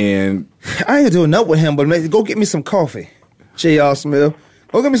 and I ain't doing nothing with him. But go get me some coffee, J.R. Smith.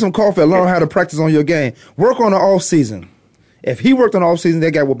 Go get me some coffee and learn how to practice on your game. Work on the off season. If he worked on the offseason,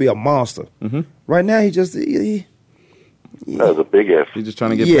 that guy would be a monster. Mm-hmm. Right now, he just... That was a big if. He's just trying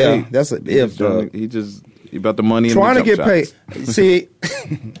to get paid. Yeah, that's an if, dog. He about the money and trying the to get shots. paid. See,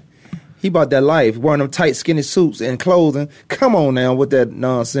 he about that life, wearing them tight, skinny suits and clothing. Come on now with that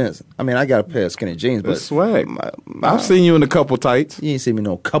nonsense. I mean, I got a pair of skinny jeans, but... That's swag. I've seen you in a couple tights. You ain't seen me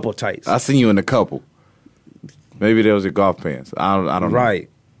no couple tights. I seen you in a couple. Maybe those are golf pants. I don't know. Right.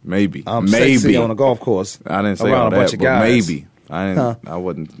 Maybe. I'm sexy on a golf course. I didn't say around all a that, bunch of but guys. maybe. I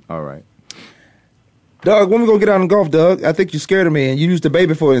wouldn't. All right. Doug, when we gonna get out and golf, Doug? I think you're scared of me, and you used the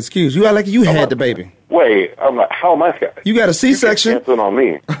baby for an excuse. You act like you had the baby. Wait, how am I scared? You got a C-section. You can't on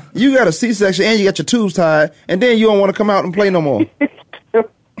me. You got a C-section, and you got your tubes tied, and then you don't want to come out and play no more. Man,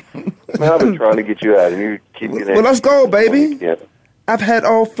 I've been trying to get you out, and you keep getting. Well, let's go, baby. I've had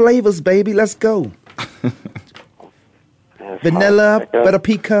all flavors, baby. Let's go. Vanilla, butter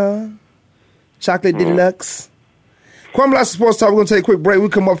pecan, chocolate deluxe. Kwamie Lassiter Sports Talk. We're going to take a quick break. We'll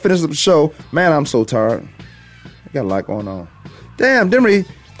come up, finish up the show. Man, I'm so tired. I got a lot going on. Damn, Demery,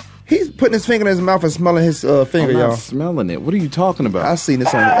 he's putting his finger in his mouth and smelling his finger, I'm not y'all. Smelling it. What are you talking about? I see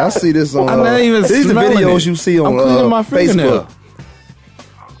this on. I'm not even these are videos it. you see on I'm cleaning my Facebook.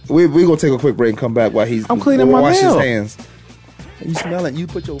 We're going to take a quick break and come back while I'm cleaning my wash nail. his hands. You smell it. You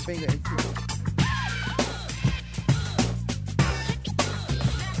put your finger in.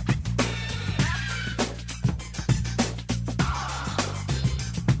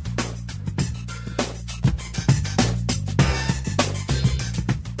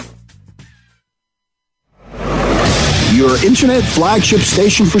 Your internet flagship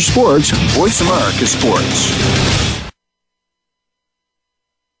station for sports, Voice America Sports.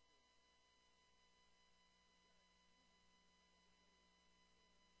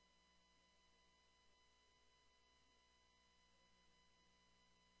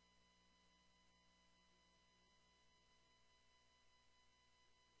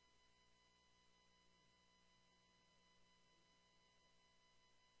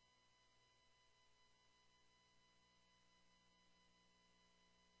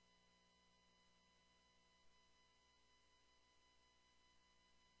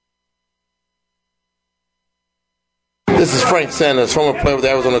 This is Frank Sanders, former player with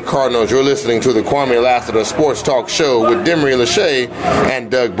the Arizona Cardinals. You're listening to the Kwamie Lassiter Sports Talk Show with Demery Lachey and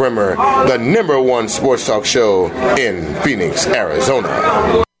Doug Brimmer, the #1 sports talk show in Phoenix,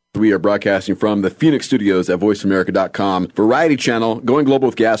 Arizona. We are broadcasting from the Phoenix studios at VoiceAmerica.com. Variety Channel, Going Global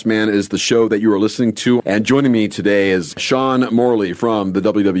with Gasman is the show that you are listening to. And joining me today is Sean Morley from the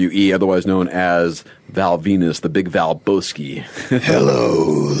WWE, otherwise known as Val Venus, the Big Val Boski.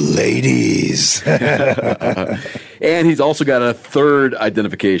 Hello, ladies. And he's also got a third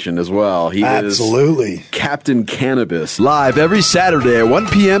identification as well. He Absolutely. is Captain Cannabis. Live every Saturday at 1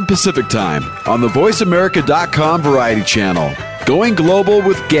 p.m. Pacific Time on the VoiceAmerica.com Variety Channel. Going global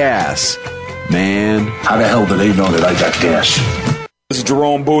with gas. Man. How the hell do they know that I got gas? This is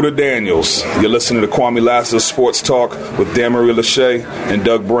Jerome Buddha Daniels. You're listening to Kwamie Lassiter Sports Talk with Demery Lachey and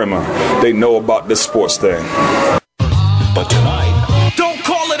Doug Brimmer. They know about this sports thing. But tonight, don't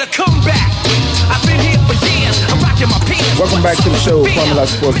call it a comeback. I've been here for years. I'm rocking my pants. Welcome back to the show, Kwamie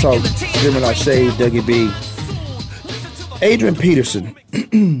Lassiter Sports Talk. Demery Lachey, Dougie B. Adrian Peterson.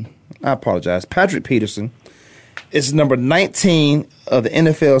 I apologize. Patrick Peterson is number 19 of the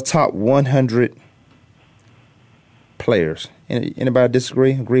NFL's top 100 players. Anybody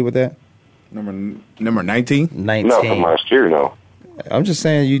disagree? Agree with that? Number 19? 19. No, from last year, no. I'm just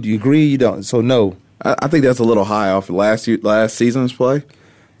saying you agree, you don't. So no. I think that's a little high off last season's play.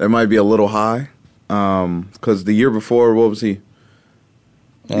 That might be a little high. Because the year before, what was he?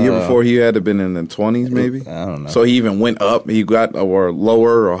 The year before, he had to have been in the 20s, maybe. I don't know. So he even went up. He got or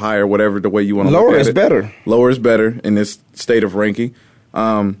lower or higher, whatever the way you want to look at it. Lower is better. Lower is better in this state of ranking.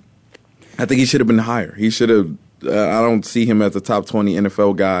 I think he should have been higher. He should have. I don't see him as a top 20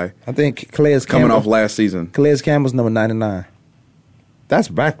 NFL guy. I think Calais Campbell coming off last season. Calais Campbell's number 99. That's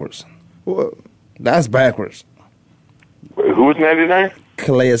backwards. What? That's backwards. Who was 99?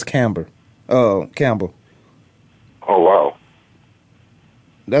 Calais Campbell. Campbell. Oh, wow.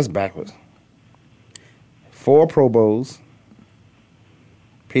 That's backwards. 4 Pro Bowls.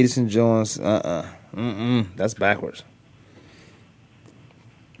 Peterson Jones. That's backwards.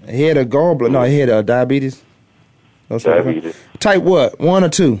 He had a gallbladder. No, he had diabetes. Diabetes. Type what? 1 or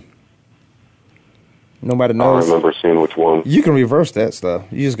 2? Nobody knows. I don't remember seeing which one. You can reverse that stuff.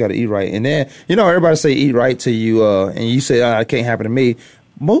 You just got to eat right. And then, everybody say eat right to you, and you say, it can't happen to me.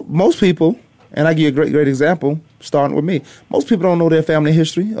 Most people, and I give you a great example, starting with me. Most people don't know their family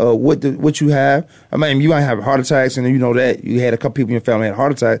history, what you have. I mean, you might have heart attacks, and you know that. You had a couple people in your family had a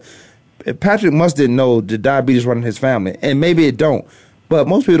heart attack. Patrick must didn't know the diabetes running his family, and maybe it don't. But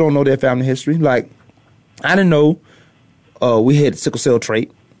most people don't know their family history. Like, I didn't know we had sickle cell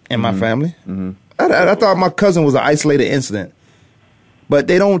trait in my family. Mm-hmm. I thought my cousin was an isolated incident. But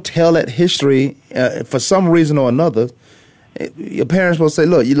they don't tell that history for some reason or another. Your parents will say,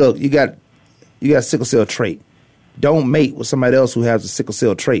 look, you got sickle cell trait. Don't mate with somebody else who has a sickle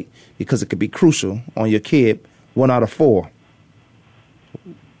cell trait because it could be crucial on your kid. 1 out of 4.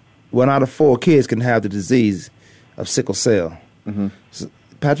 1 out of 4 kids can have the disease of sickle cell. Mm-hmm. So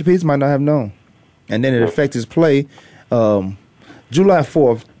Patrick Peterson might not have known. And then it affected his play. July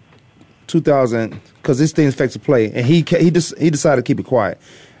 4th, 2000, because this thing affects the play, and he decided to keep it quiet.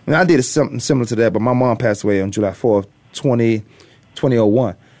 And I did something similar to that, but my mom passed away on July 4th,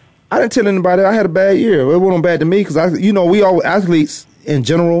 2001. I didn't tell anybody I had a bad year. It wasn't bad to me because, we all athletes in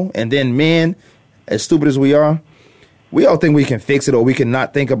general, and then men, as stupid as we are, we all think we can fix it or we can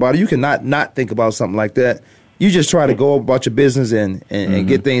not think about it. You cannot not think about something like that. You just try to go about your business and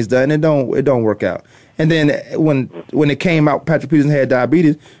get things done. It don't work out. And then when it came out, Patrick Peterson had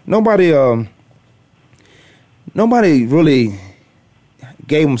diabetes. Nobody really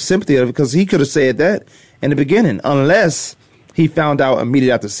gave him sympathy because he could have said that in the beginning, unless he found out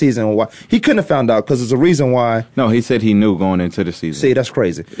immediately after the season. Why he couldn't have found out because there's a reason why. No, he said he knew going into the season. See, that's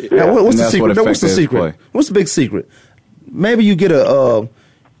crazy. Yeah. Now, what's the secret? What's the secret? What's the big secret? Maybe you get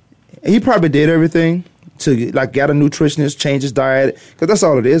he probably did everything to get a nutritionist, change his diet, because that's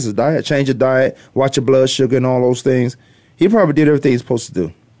all it is diet. Change your diet, watch your blood sugar and all those things. He probably did everything he's supposed to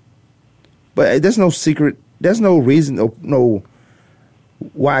do. But there's no secret. There's no reason, no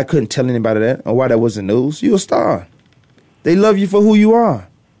why I couldn't tell anybody that or why that wasn't news. You're a star. They love you for who you are.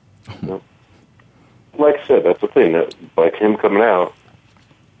 Like I said, that's the thing. That, like him coming out,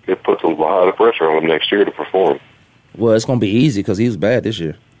 it puts a lot of pressure on him next year to perform. Well, it's going to be easy because he was bad this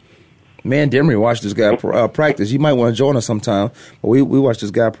year. Me and Demery watched this guy practice. You might want to join us sometime, but we watched this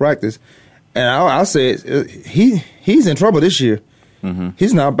guy practice, and I said he's in trouble this year. Mm-hmm.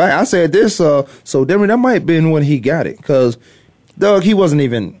 He's not back. I said this, so Demery, that might have been when he got it, because Doug, he wasn't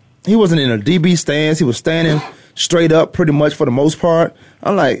in a DB stance. He was standing straight up pretty much for the most part.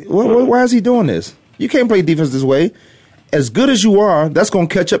 I'm like, why is he doing this? You can't play defense this way. As good as you are, that's going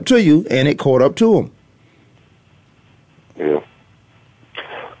to catch up to you, and it caught up to him. Yeah.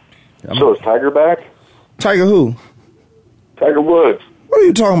 So is Tiger back? Tiger who? Tiger Woods. What are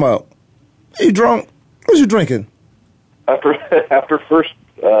you talking about? Are you drunk? What you drinking? After first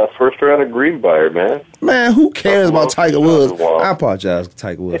round of Greenbrier, man. Man, who cares about Tiger Woods? I apologize to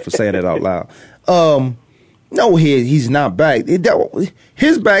Tiger Woods for saying that out loud. No, he's not back.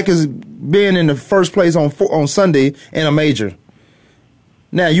 His back is being in the first place on Sunday in a major.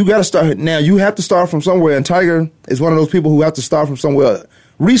 Now you got to start. Now you have to start from somewhere, and Tiger is one of those people who have to start from somewhere,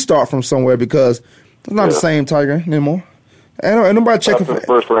 restart from somewhere, because it's not the same Tiger anymore. Ain't nobody checking for the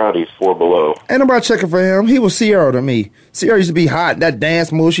first round. He's 4 below. Ain't nobody checking for him. He was Sierra to me. Sierra used to be hot. That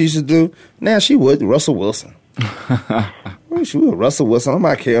dance move she used to do. Now she would Russell Wilson. She would Russell Wilson. I'm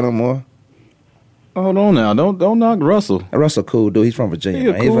not caring no more. Hold on now. Don't knock Russell. Russell, cool dude. He's from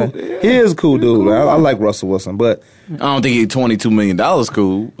Virginia. He is a cool dude. Cool. I like Russell Wilson, but I don't think he's $22 million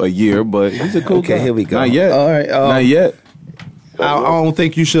cool a year, but he's a cool guy. Okay, here we go. Not yet. All right. Not yet. I don't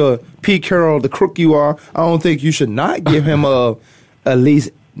think you should, Pete Carroll, the crook you are, I don't think you should not give him at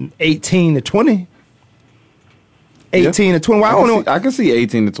least 18 to 20. 18 to 20. Well, I can see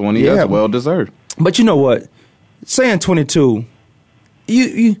 18 to 20. Yeah. That's well deserved. But you know what? Saying 22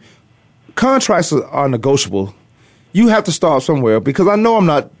 you contracts are negotiable. You have to start somewhere because I know I'm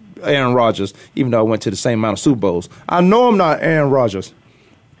not Aaron Rodgers, even though I went to the same amount of Super Bowls. I know I'm not Aaron Rodgers,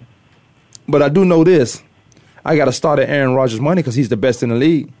 but I do know this: I got to start at Aaron Rodgers' money because he's the best in the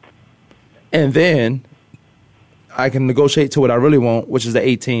league, and then I can negotiate to what I really want, which is the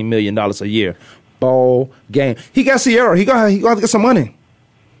 $18 million a year. Ball game. He got Sierra. He gonna have to get some money.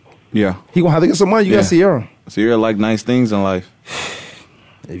 Yeah. He gonna have to get some money. You got Sierra. Sierra like nice things in life.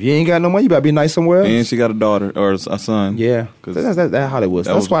 If you ain't got no money, you better be nice somewhere else. And she got a daughter or a son. Yeah. That Hollywood.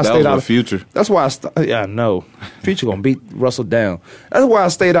 That's why I that stayed was out with of Future. That's why I know. Future gonna beat Russell down. That's why I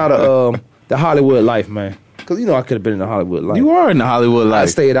stayed out of the Hollywood life, man. Because I could have been in the Hollywood life. You are in the Hollywood life. I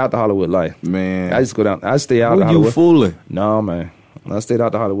stayed out the Hollywood life. Man. I just go down. I stay out the Who Hollywood. you fooling? No, man. I stayed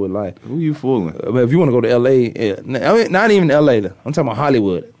out the Hollywood life. Who you fooling? If you want to go to L.A., I mean, not even L.A., I'm talking about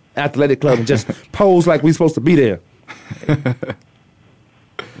Hollywood. Athletic club and just pose like we supposed to be there.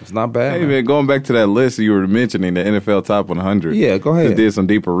 It's not bad. Hey, man, going back to that list you were mentioning, the NFL Top 100. Yeah, go ahead. Just did some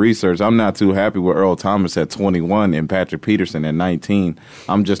deeper research. I'm not too happy with Earl Thomas at 21 and Patrick Peterson at 19.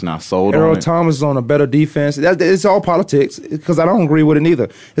 I'm just not sold on it. Earl Thomas is on a better defense. It's all politics because I don't agree with it neither.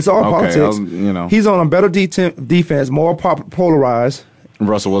 It's all politics. He's on a better defense, more polarized.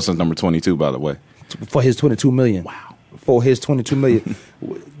 Russell Wilson's number 22, by the way. For his $22 million. Wow. For his $22 million.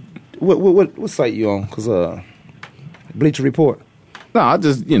 What site you on? Because Bleacher Report. No, I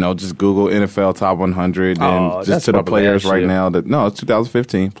just Google NFL Top 100 and just to the players right now. It's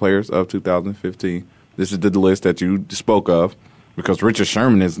 2015 players of 2015. This is the list that you spoke of because Richard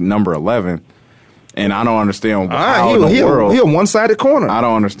Sherman is number 11, and I don't understand how in the world he a one-sided corner. I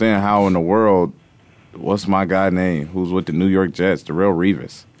don't understand how in the world. What's my guy name? Who's with the New York Jets? Darrelle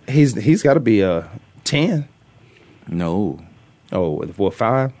Revis. He's got to be 10. No. Oh, for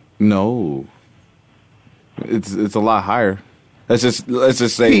 5. No. It's a lot higher. Let's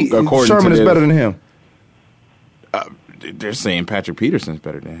just say according Sherman to this, is better than him. They're saying Patrick Peterson's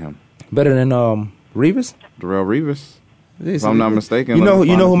better than him. Better than Revis? Darrelle Revis. If I'm not mistaken. You know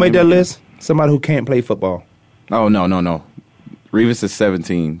who made that list? Somebody who can't play football. Oh no. Revis is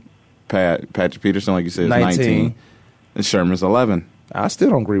 17. Patrick Peterson, like you said, is 19. And Sherman's 11. I still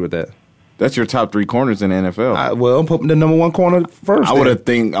don't agree with that. That's your top 3 corners in the NFL. Well, I'm putting the number 1 corner first. I would have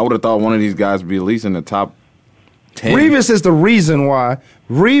thought one of these guys would be at least in the top 10. Revis is the reason why.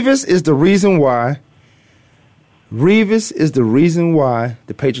 Revis is the reason why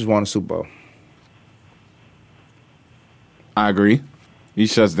the Patriots won the Super Bowl. I agree. He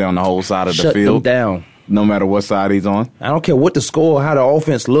shuts down the whole side of the field. Shut them down. No matter what side he's on. I don't care what the score or how the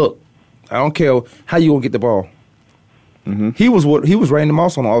offense look. I don't care how you gonna get the ball. Mm-hmm. He was rating them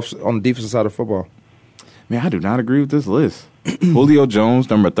also on the defensive side of football. Man, I do not agree with this list. Julio Jones,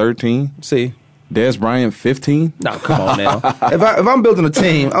 number 13. See. Dez Bryant, 15. No, come on now. if I'm building a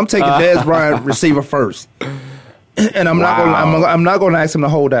team, I'm taking Dez Bryant receiver first, and I'm not going to ask him to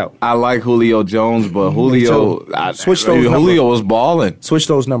hold out. I like Julio Jones, but Julio was balling. Switch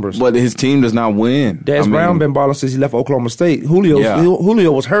those numbers. But his team does not win. Dez Bryant been balling since he left Oklahoma State.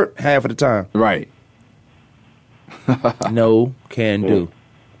 Julio was hurt half of the time. Right. No can do.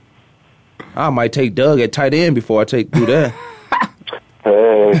 I might take Doug at tight end before I do that.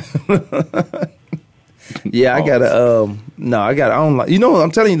 Hey. Yeah, I gotta. I don't like.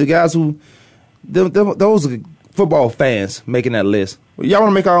 I'm telling you, the guys who, those are football fans making that list. Y'all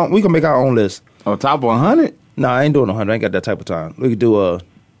want to make our own? We can make our own list. Oh, top 100? No, I ain't doing 100. I ain't got that type of time. We could do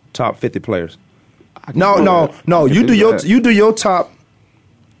top 50 players. No. You do your top.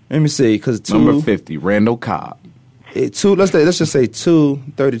 Let me see, because number 50, Randall Cobb. Let's just say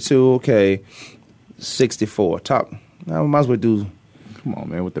 32. Okay, 64. Top. I might as well do. Come on,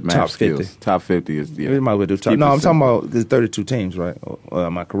 man, with the math skills. 50. Top 50 is We might as well do top. No, I'm talking about the 32 teams, right? Or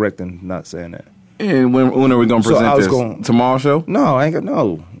am I correct in not saying that? And when are we going to present this? Tomorrow's show? No, I ain't got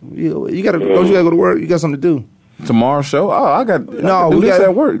no. You got to go to work. You got something to do. Tomorrow's show? Oh, I got. No, we got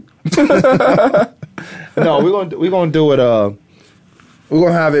at work. No, we're gonna do it. We're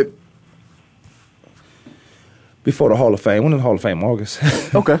gonna have it before the Hall of Fame. When is the Hall of Fame? August.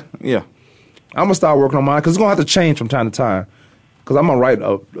 Okay. Yeah. I'm gonna start working on mine because it's gonna have to change from time to time. Because I'm gonna write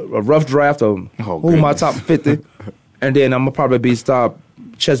a rough draft of who my top 50, and then I'm gonna probably start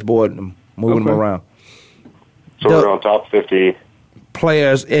chessboard and moving them around. So we're on top 50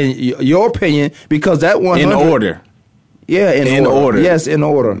 players in your opinion, because that 100 in order. Yeah, in order. Yes, in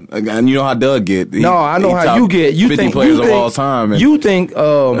order. And you know how Doug get. No, I know how you get. You 50 think players you of think, all time. You think?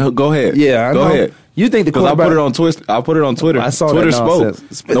 Go ahead. Yeah, Go ahead. You think the quarterback? I put it on Twitter. I saw Twitter that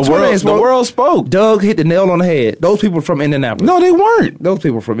nonsense. spoke. The world spoke. Doug hit the nail on the head. Those people from Indianapolis. No, they weren't. Those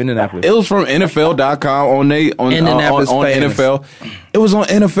people from Indianapolis. It was from NFL.com on NFL. It was on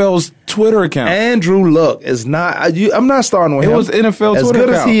NFL's Twitter account. Andrew Luck is not. I'm not starting with him. It was NFL as Twitter good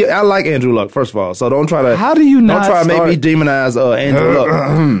account. as he. I like Andrew Luck. First of all, so don't try to. How do you not? Don't try to make me demonize Andrew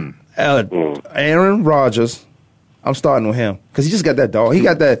Luck. Aaron Rodgers. I'm starting with him because he just got that dog. He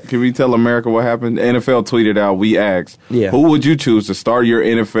got that. Can we tell America what happened? The NFL tweeted out. We asked, who would you choose to start your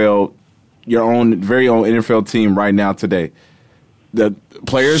very own NFL team right now today? The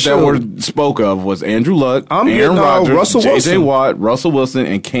players that were spoke of was Andrew Luck, Aaron Rodgers, J.J. Watt, Russell Wilson,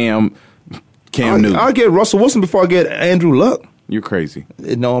 and Cam Newton. I'll get Russell Wilson before I get Andrew Luck. You're crazy.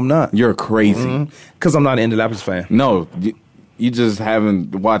 No, I'm not. You're crazy. Because I'm not an Indianapolis fan. No, you just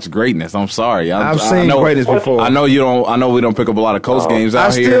haven't watched greatness. I'm sorry. I've seen greatness before. I know you don't. I know we don't pick up a lot of Colts games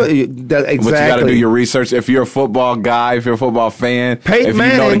out here. Exactly. But you got to do your research. If you're a football guy, if you're a football fan, Peyton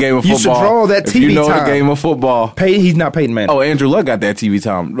Manning, you know the game of football, you should draw that TV if you know time. the game of football. He's not Peyton Manning. Oh, Andrew Luck got that TV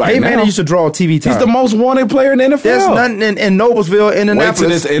time right Peyton now. Manning used to draw TV time. He's the most wanted player in the NFL. There's nothing in Noblesville, Indianapolis. Wait till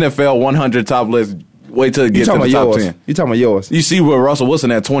this NFL 100 top list. Wait till it gets to the top 10. You talking about yours? You see where Russell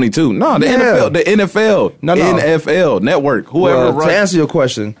Wilson at 22? No, the NFL, NFL Network. Whoever. To answer your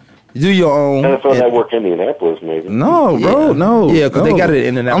question, do your own NFL Network Indianapolis, maybe. No, bro, no. Yeah, because they got it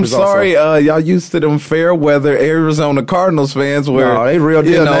in Indianapolis. I'm sorry, y'all used to them fair weather Arizona Cardinals fans where no, they real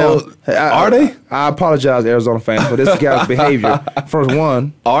deal now. Are they? I apologize, Arizona fans, for this guy's behavior. First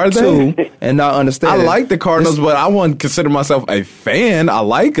one, are they? Two, and not understanding. I like the Cardinals, but I wouldn't consider myself a fan. I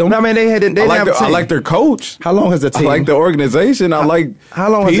like them. I mean, I like their coach. How long has the team? I like the organization. How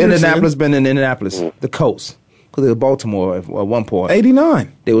long has Indianapolis been in Indianapolis? The Colts. Because it was Baltimore at one point.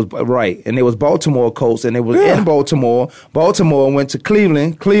 89. They was right, and it was Baltimore Colts, and it was in Baltimore. Baltimore went to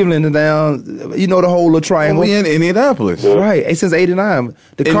Cleveland. Cleveland and down. You know the whole little triangle. We in Indianapolis, right? Since '89,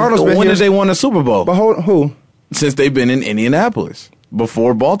 the Cardinals. When did they win the Super Bowl? But who? Since they've been in Indianapolis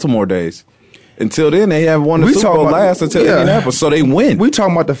before Baltimore days. Until then, they have won the Super Bowl last until Indianapolis, so they win. We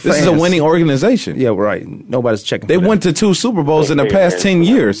talking about the fans. This is a winning organization. Yeah, right. Nobody's checking. They went to 2 Super Bowls in the past 10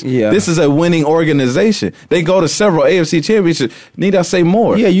 years. Yeah. This is a winning organization. They go to several AFC championships. Need I say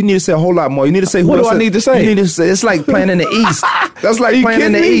more? Yeah, you need to say a whole lot more. You need to say what do I need to say? You need to say it's like playing in the East. That's like playing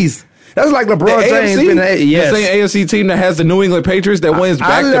in the East. That's like LeBron James being the same AFC team that has the New England Patriots that wins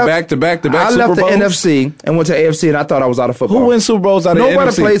back to back to back Super Bowls. I left the NFC and went to AFC, and I thought I was out of football. Who wins Super Bowls out of the NFC?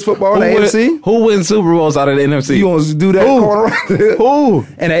 Nobody plays football in the AFC. Who wins Super Bowls out of the NFC? You want to do that? Who?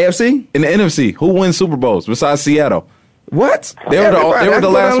 In the AFC? In the NFC. Who wins Super Bowls besides Seattle? What? They were the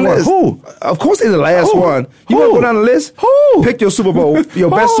last one. Who? Of course they're the last one. You want to go down the list? Who? Pick your Super Bowl, your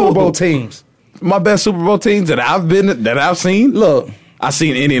best Super Bowl teams. My best Super Bowl teams that I've seen? Look. I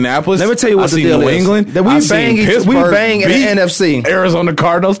seen Indianapolis. Let me tell you what the deal New is. England. That we bang in the NFC. Arizona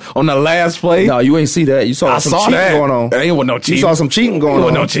Cardinals on the last play. No, you ain't see that. You saw some cheating going on. There ain't no cheating. You saw some cheating going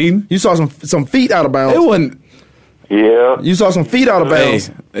on. No cheating. You saw some feet out of bounds. It wasn't. Yeah. You saw some feet out of bounds.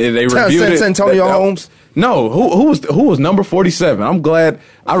 They reviewed it. Antonio Holmes. No, who was number 47? I'm glad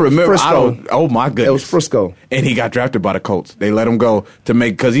I remember. Oh my goodness, it was Frisco, and he got drafted by the Colts. They let him go to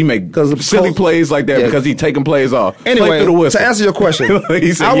make because he make silly plays like that because he taking plays off. Anyway, play through the whistle. To answer your question,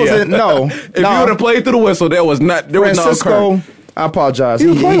 he said, if you would have played through the whistle, there was no Francisco. I apologize. He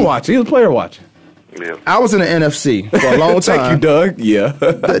was player watching. He was player watching. Yeah. I was in the NFC for a long time. Thank you, Doug. Yeah,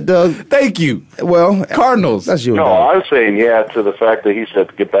 Doug. Thank you. Well, Cardinals. That's you. No, Doug. I was saying to the fact that he said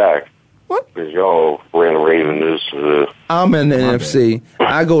to get back. What? Because y'all ran away from this. I'm in the NFC.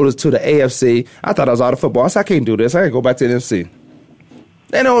 I go to the AFC. I thought I was out of football. I said, I can't do this. I got to go back to the NFC.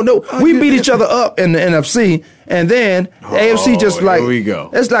 They don't know. We beat each other up in the NFC, and then the AFC just like, here we go.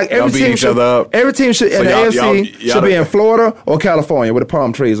 It's like every team should, every team should in the AFC should be in Florida or California where the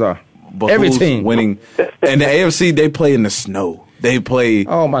palm trees are. But every who's team winning. And the AFC, they play in the snow. They play.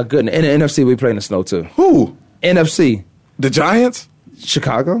 Oh my goodness! In the NFC, we play in the snow too. Who? NFC. The Giants.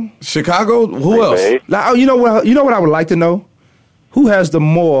 Chicago. Who else? Like, you know what? You know what I would like to know? Who has the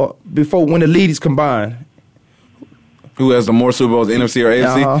more when the leagues combine? Who has the more Super Bowls, NFC or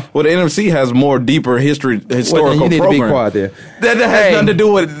AFC? Uh-huh. Well, the NFC has more deeper historical you need program. To be quiet there. That has nothing to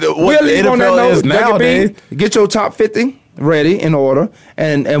do with what the NFL is nowadays. Get your top 50 ready in order,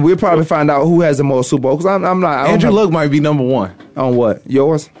 and we'll probably find out who has the most Super Bowls. Because I'm not. Andrew Luck might be number one. On what?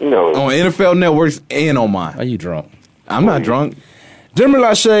 Yours? No. On NFL networks and on mine. Are you drunk? I'm not drunk. Jimmy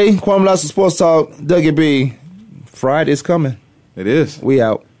Lachey, Kwamie Lassiter Sports Talk, WB. Friday's coming. It is. We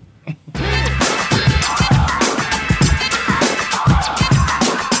out.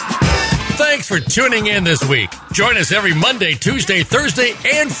 Thanks for tuning in this week. Join us every Monday, Tuesday, Thursday,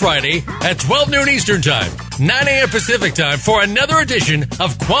 and Friday at 12 noon Eastern Time, 9 a.m. Pacific Time for another edition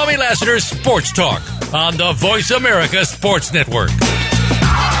of Kwamie Lassiter's Sports Talk on the Voice America Sports Network.